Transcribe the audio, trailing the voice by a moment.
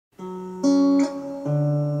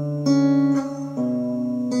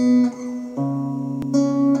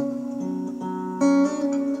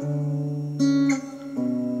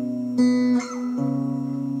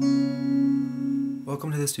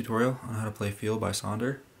tutorial on how to play Feel by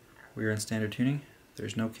Sonder. We are in standard tuning.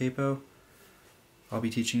 There's no capo. I'll be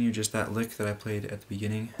teaching you just that lick that I played at the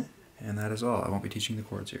beginning, and that is all. I won't be teaching the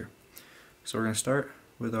chords here. So we're going to start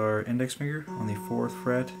with our index finger on the 4th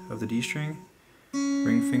fret of the D string,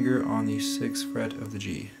 ring finger on the 6th fret of the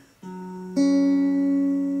G. And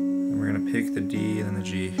we're going to pick the D and then the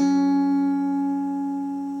G.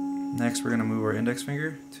 Next we're going to move our index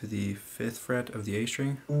finger to the 5th fret of the A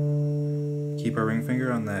string. Keep our ring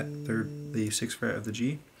finger on the 6th fret of the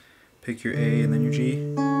G. Pick your A and then your G.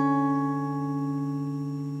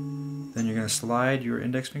 Then you're going to slide your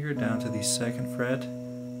index finger down to the 2nd fret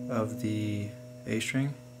of the A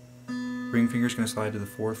string. Ring finger is going to slide to the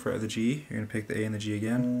 4th fret of the G. You're going to pick the A and the G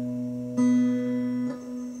again.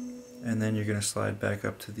 And then you're going to slide back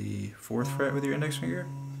up to the 4th fret with your index finger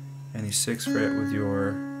and the 6th fret with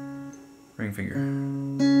your ring finger.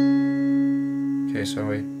 Okay,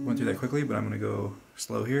 so I went through that quickly, but I'm going to go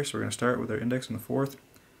slow here. So we're going to start with our index on the 4th,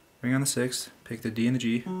 ring on the 6th, pick the D and the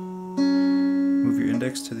G, move your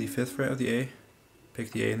index to the 5th fret of the A,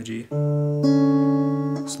 pick the A and the G,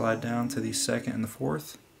 slide down to the 2nd and the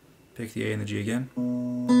 4th, pick the A and the G again,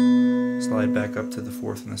 slide back up to the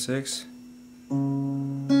 4th and the 6th,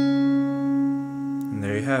 and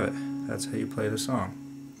there you have it. That's how you play the song.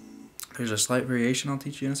 There's a slight variation I'll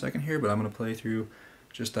teach you in a second here, but I'm going to play through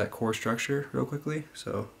just that chord structure real quickly.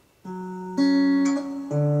 So and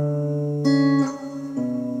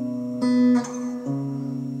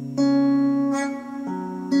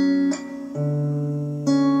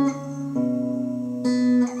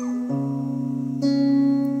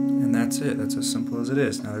that's it. That's as simple as it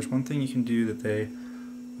is. Now there's one thing you can do that they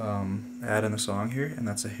add in the song here, and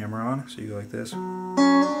that's a hammer on. So you go like this.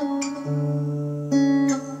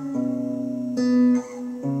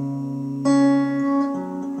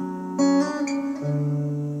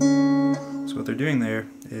 What they're doing there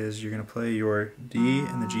is you're going to play your D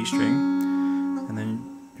and the G string, and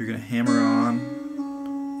then you're going to hammer on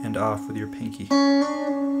and off with your pinky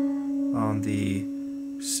on the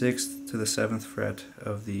 6th to the 7th fret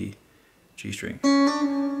of the G string.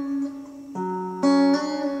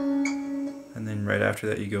 And then right after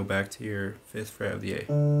that you go back to your 5th fret of the A.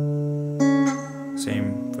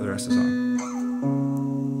 Same for the rest of the song.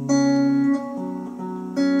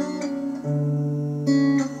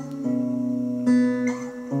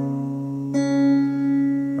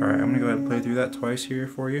 Alright, I'm going to go ahead and play through that twice here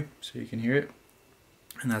for you so you can hear it.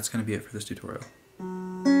 And that's going to be it for this tutorial.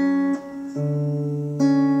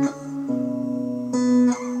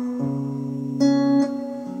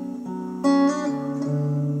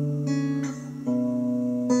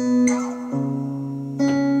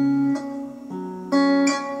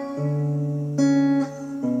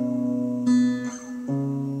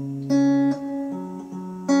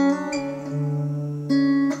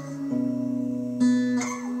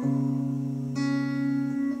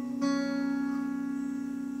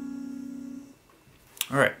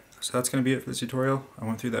 Alright, so that's going to be it for this tutorial. I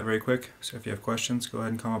went through that very quick, so if you have questions, go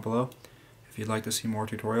ahead and comment below. If you'd like to see more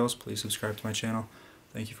tutorials, please subscribe to my channel.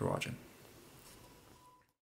 Thank you for watching.